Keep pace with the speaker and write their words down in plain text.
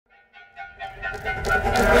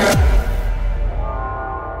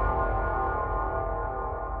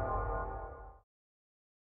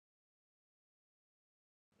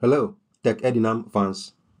Tech Edinam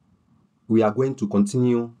fans, we are going to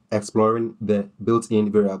continue exploring the built-in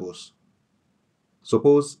variables.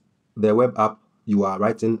 Suppose the web app you are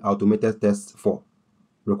writing automated tests for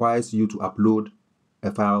requires you to upload a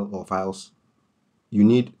file or files. You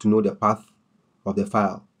need to know the path of the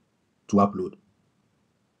file to upload.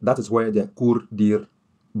 That is where the curdir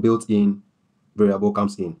built-in variable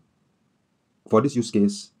comes in. For this use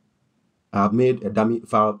case, I have made a dummy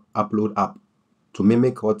file upload app to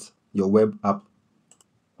mimic what your web app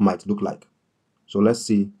might look like. So let's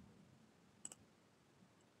see.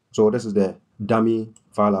 So this is the dummy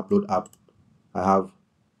file upload app I have,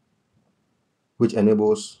 which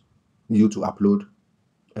enables you to upload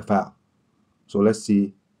a file. So let's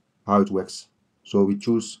see how it works. So we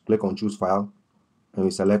click on choose file, and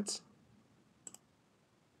we select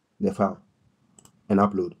the file and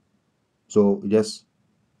upload. So it just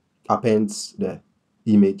appends the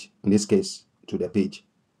image, in this case, to the page.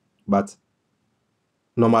 But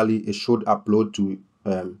normally it should upload to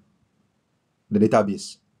the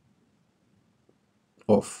database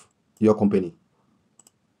of your company.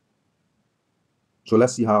 So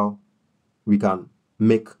let's see how we can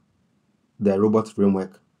make the robot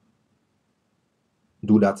framework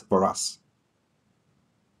do that for us.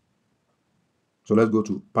 So let's go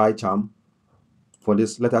to PyCharm. For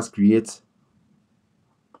this, let us create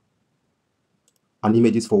an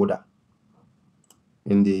images folder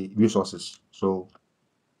in the resources. So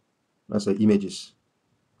let's say images.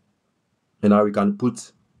 And now we can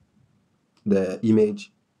put the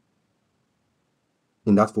image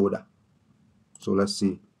in that folder. So let's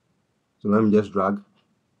see. So let me just drag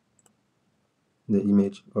the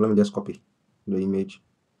image, or let me just copy the image.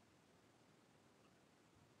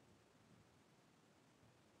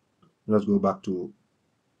 Let's go back to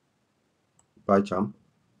PyCharm.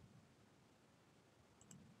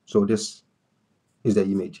 So this is the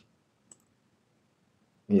image.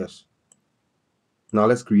 Yes. Now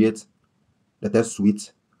let's create the test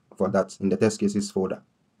suite for that in the test cases folder.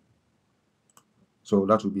 So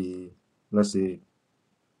that will be, let's say,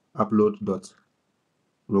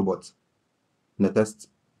 upload.robot in the test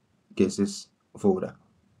cases folder.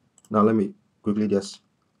 Now let me quickly just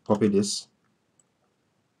copy this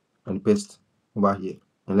and paste over here,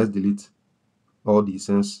 and let's delete all these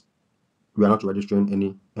since we are not registering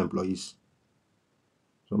any employees.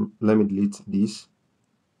 So let me delete these.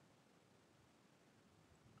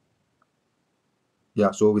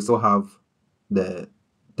 Yeah, so we still have the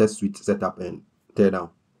test suite set up and tear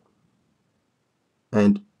down.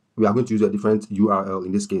 And we are going to use a different URL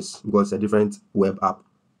in this case because it's a different web app.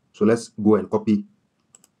 So let's go and copy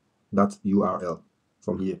that URL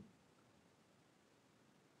from here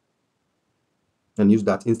and use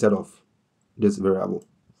that instead of this variable.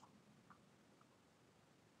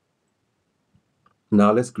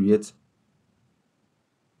 Now let's create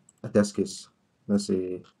a test case. Let's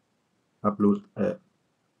say upload a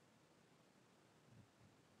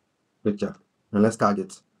picture, and let's tag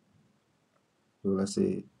it. So let's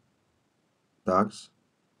say tags,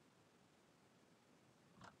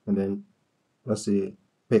 and then let's say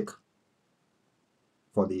pic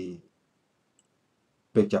for the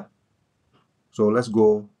picture. So let's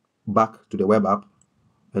go back to the web app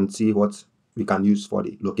and see what we can use for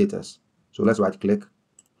the locators. So let's right click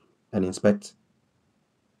and inspect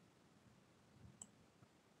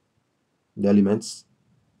the elements.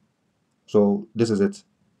 So this is it.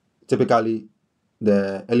 Typically,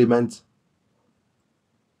 the element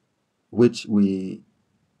which we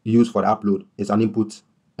use for the upload is an input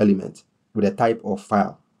element with a type of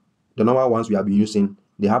file. The normal ones we have been using,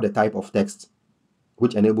 they have the type of text,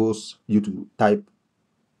 which enables you to type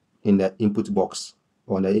in the input box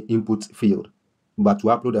or the input field. But to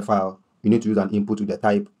upload a file, you need to use an input with the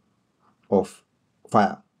type of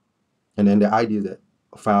file. And then the ID is the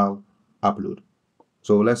file upload.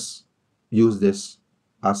 So let's use this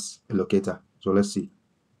as a locator. So let's see.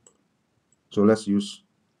 So let's use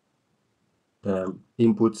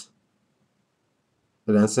input.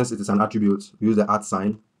 And then since it is an attribute, use the @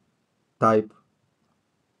 sign. Type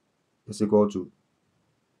is equal to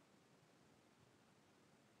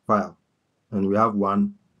file. And we have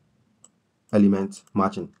one element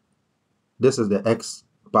matching. This is the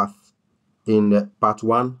xpath. In the part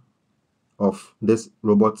 1 of this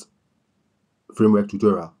robot framework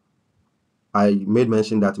tutorial, I made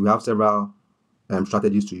mention that we have several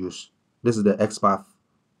strategies to use. This is the xpath,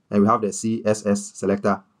 and we have the CSS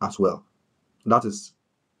selector as well. That is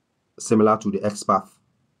similar to the xpath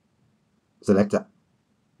selector,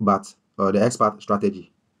 but the xpath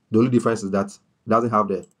strategy, the only difference is that it doesn't have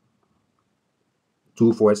the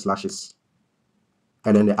 2 forward slashes,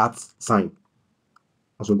 and then the @ sign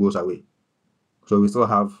also goes away. So we still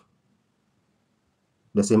have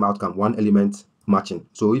the same outcome, one element matching.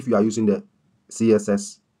 So if you are using the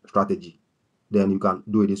CSS strategy, then you can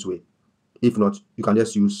do it this way. If not, you can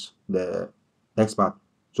just use the xpath.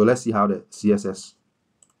 So let's see how the CSS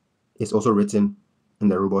is also written in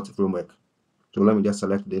the robot framework. So let me just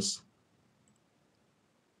select this.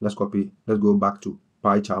 Let's copy. Let's go back to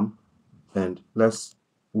PyCharm and let's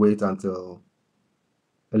wait until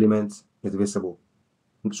element is visible.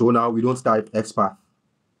 So now we don't type xpath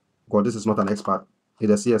because this is not an xpath.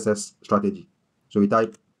 It's a CSS strategy. So we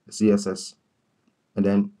type CSS and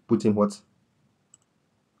then put in what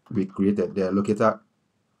we created, the locator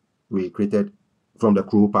we created from the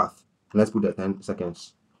crawl path. Let's put the 10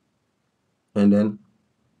 seconds. And then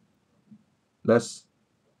let's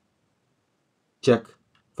check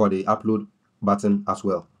for the upload button as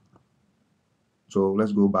well. So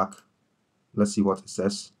let's go back. Let's see what it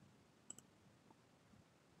says.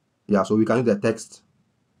 Yeah, so we can use the text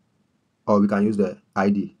or we can use the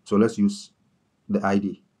ID. So let's use the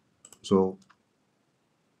ID. So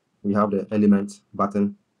we have the element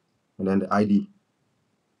button and then the ID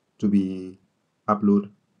to be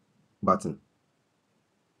upload button.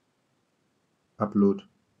 Upload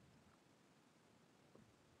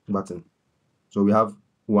button. So we have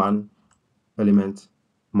one element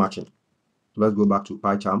matching. So let's go back to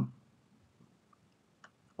PyCharm.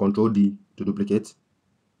 Control D to duplicate.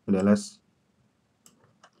 And then let's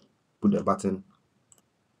put the button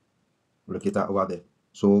locator over there.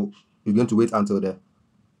 So you're going to wait until the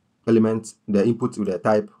element, the input with the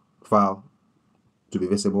type file to be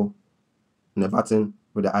visible, and the button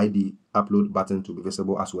with the ID upload button to be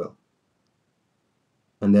visible as well.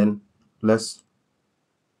 And then let's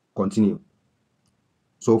continue.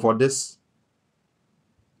 So for this,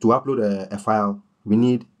 to upload a file, we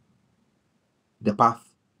need the path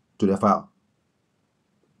to the file.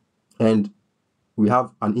 And we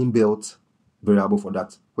have an inbuilt variable for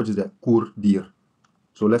that, which is the cur_dir.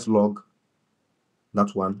 So let's log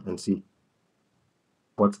that one and see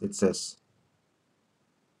what it says.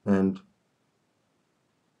 And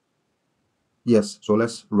yes, so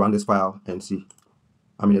let's run this file and see.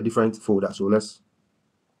 I'm in a different folder, so let's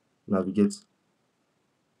navigate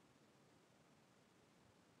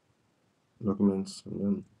documents and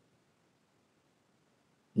then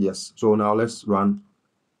yes. So now let's run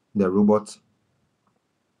the robot.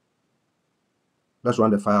 Let's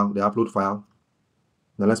run the file, the upload file.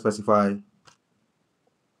 Then let's specify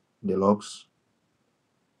the logs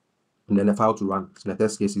and then the file to run. So the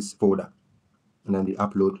test cases folder and then the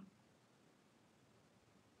upload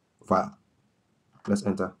file. Let's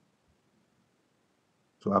enter.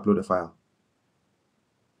 So upload the file.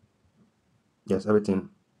 Yes, everything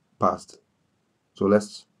passed. So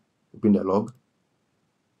let's open the log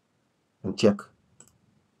and check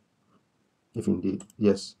if indeed,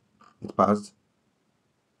 yes, it passed.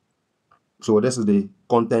 So this is the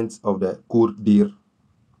content of the cur_dir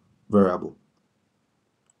variable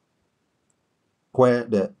where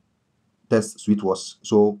the test suite was.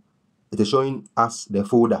 So it is showing us the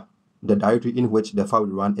folder, the directory in which the file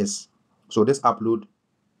will run is. So this upload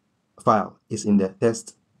file is in the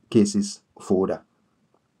test cases folder.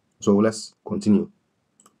 So let's continue.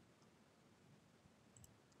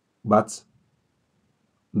 But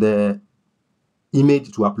the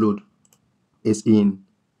image to upload is in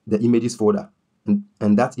the images folder,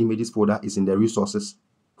 and that images folder is in the resources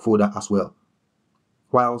folder as well,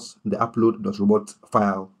 whilst the upload.robot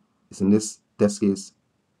file is in this test case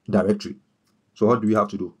directory. So what do we have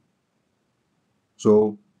to do?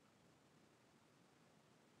 So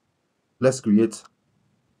let's create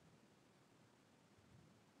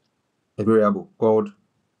a variable called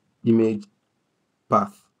image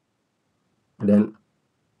path, and then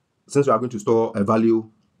since we are going to store a value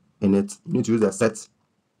in it, you need to use the set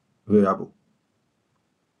variable.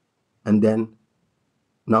 And then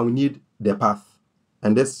now we need the path,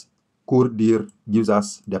 and this cur_dir gives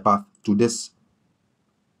us the path to this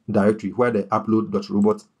directory where the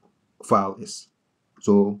upload.robot file is.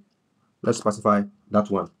 So let's specify that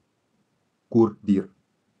one, cur_dir.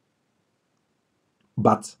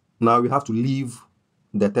 But now we have to leave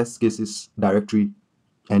the test cases directory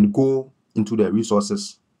and go into the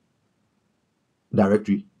resources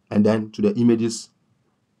directory, and then to the images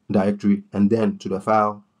directory, and then to the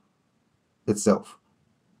file itself.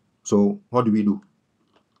 So what do we do?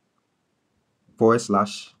 /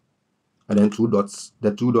 and then 2 dots.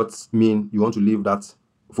 The 2 dots mean you want to leave that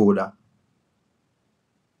folder.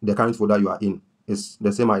 The current folder you are in is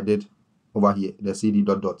the same I did over here, the cd ...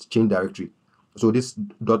 change directory. So this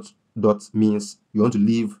dot means you want to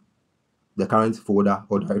leave the current folder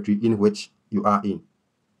or directory in which you are in.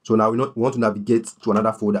 So now we want to navigate to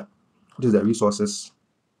another folder. This is the resources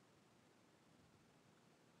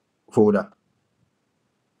folder.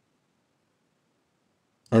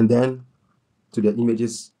 And then to the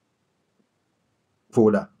images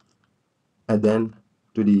folder. And then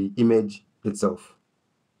to the image itself.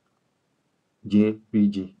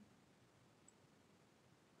 JPG.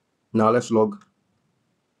 Now let's log.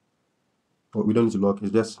 Oh, we don't need to log.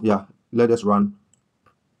 It's just, yeah, let us run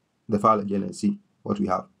the file again and see what we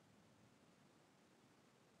have.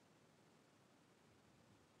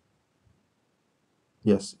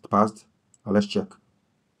 Yes, it passed. Now let's check.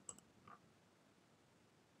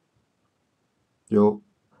 So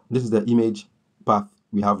this is the image path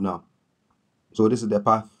we have now. So this is the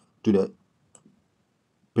path to the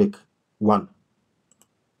pick 1.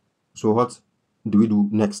 So what do we do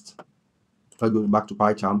next? Let's go back to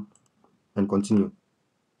PyCharm and continue.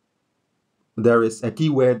 There is a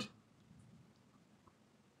keyword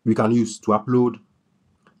we can use to upload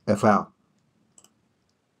a file.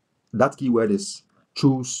 That keyword is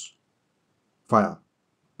choose file,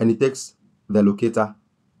 and it takes the locator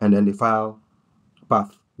and then the file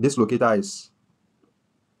path. This locator is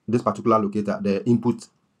this particular locator, the input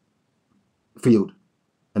field,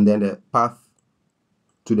 and then the path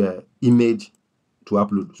to the image to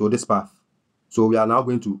upload. So this path. So we are now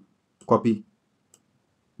going to copy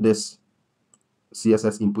this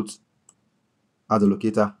CSS input as a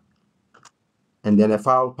locator, and then a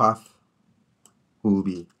file path will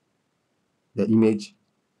be the image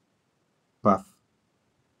path.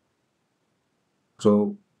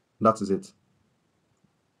 So that is it.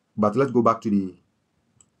 But let's go back to the,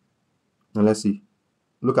 and let's see,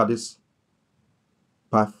 look at this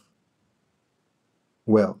path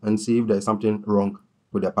well and see if there's something wrong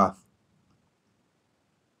with the path.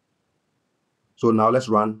 So now let's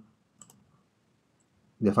run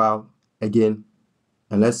the file again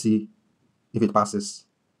and let's see if it passes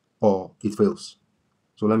or it fails.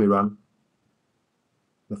 So let me run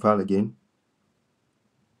the file again.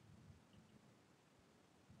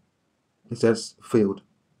 It says failed.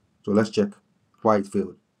 So let's check why it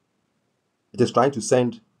failed. It is trying to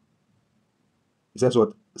send, it says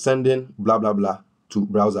what? Sending blah blah blah to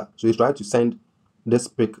browser. So it's trying to send this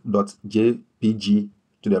pic.jpg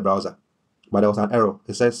to the browser. But there was an error.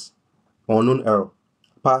 It says unknown error.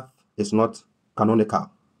 Path is not canonical.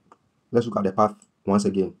 Let's look at the path once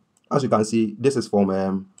again. As you can see, this is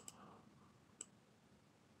from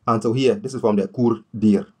until here, this is from the kur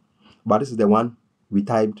dir. But this is the one we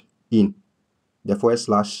typed in, the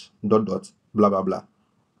 / dot dot blah blah blah.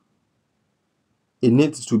 It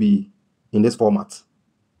needs to be in this format.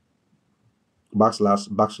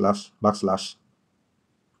 //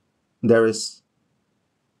 There is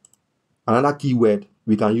another keyword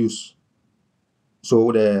we can use.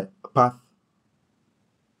 So the path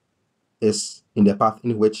is in the path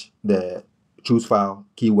in which the choose file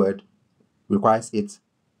keyword requires it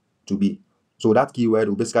to be. So that keyword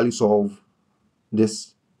will basically solve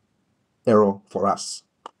this error for us.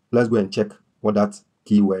 Let's go and check what that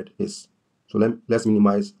keyword is. So let's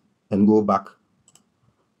minimize and go back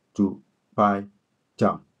to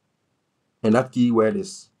PyCharm. And that keyword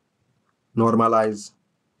is normalize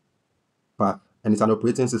path. And it's an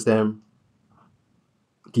operating system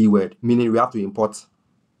keyword, meaning we have to import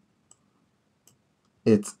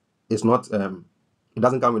it. It's not it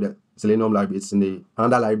doesn't come with the Selenium library, it's in the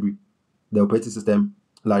another library, the operating system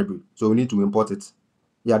library. So we need to import it.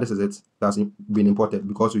 Yeah, this is it. That's been imported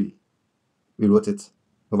because we wrote it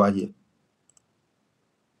over here.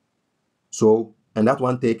 So, and that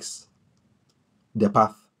one takes the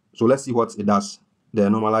path. So let's see what it does. The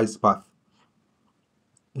normalized path.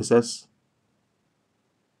 It says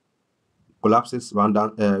collapses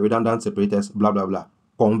redundant separators, blah blah blah.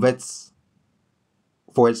 Converts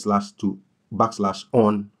 / to /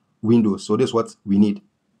 on Windows. So this is what we need.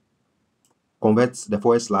 Converts the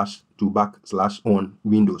 / to / on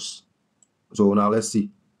Windows. So now let's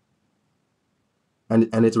see.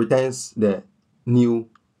 And it returns the new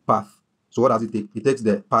path. So what does it take? It takes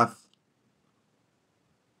the path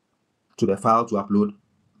to the file to upload,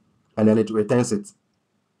 and then it returns it.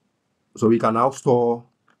 So we can now store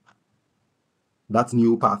that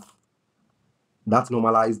new path, that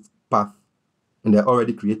normalized path, in the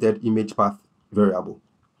already created image path variable.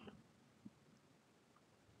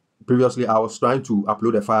 Previously, I was trying to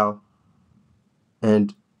upload a file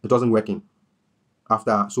and it wasn't working.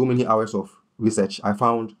 After so many hours of research, I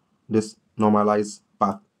found this normalized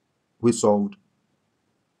path which solved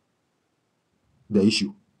the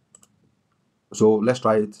issue. So let's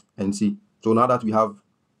try it and see. So now that we have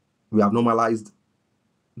normalized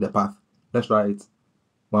the path, let's try it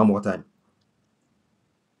one more time.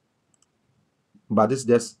 but this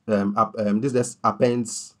just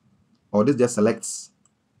appends, or this just selects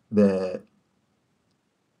the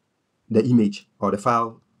image or the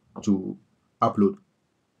file to upload.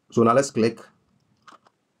 So now let's click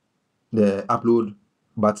the upload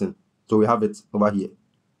button. So we have it over here.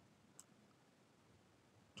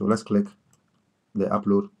 So let's click the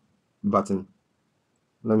upload button.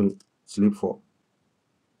 Let me sleep for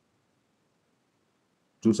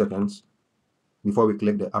 2 seconds before we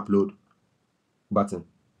click the upload button.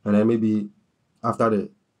 And then maybe after the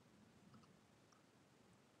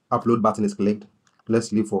upload button is clicked, let's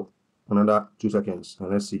sleep for another 2 seconds and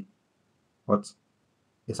let's see what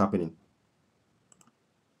is happening.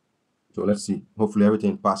 So let's see. Hopefully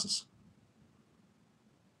everything passes.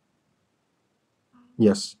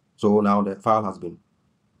 Yes. So now the file has been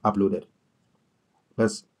uploaded.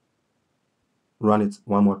 Let's run it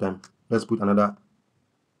one more time. Let's put another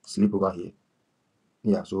sleep over here.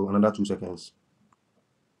 Yeah, so another 2 seconds.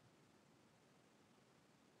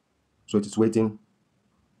 So it is waiting.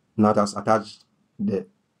 Now it has attached and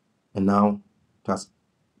now it has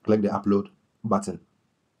clicked the upload button.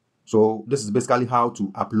 So this is basically how to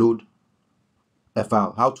upload a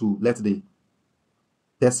file, how to let the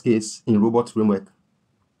test case in robot framework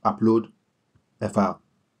upload a file.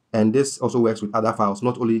 And this also works with other files,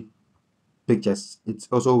 not only pictures. It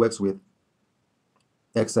also works with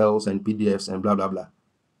Excels and PDFs and blah blah blah.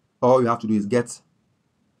 All you have to do is get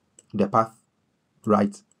the path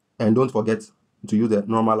right, and don't forget to use the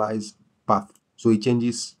normalize path, so it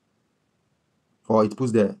changes, or it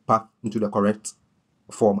puts the path into the correct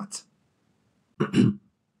format.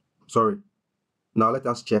 Sorry. Now let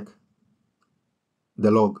us check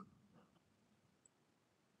the log.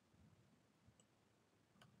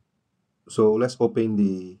 So let's open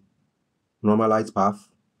the normalize path,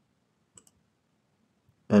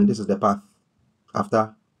 and this is the path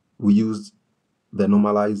after we used the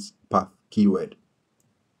normalize path keyword.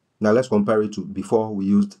 Now let's compare it to before we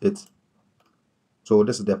used it. So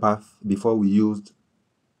this is the path before we used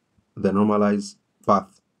the normalize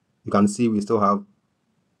path. You can see we still have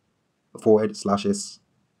forward slashes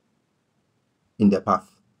in the path.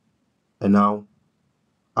 And now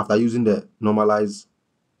after using the normalize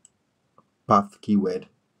path keyword,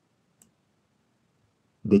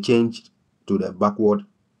 they changed to the backward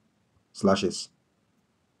slashes.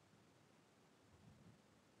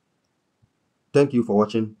 Thank you for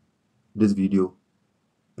watching this video.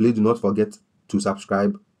 Please do not forget to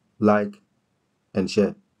subscribe, like, and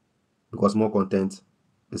share, because more content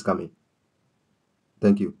is coming.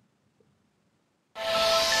 Thank you.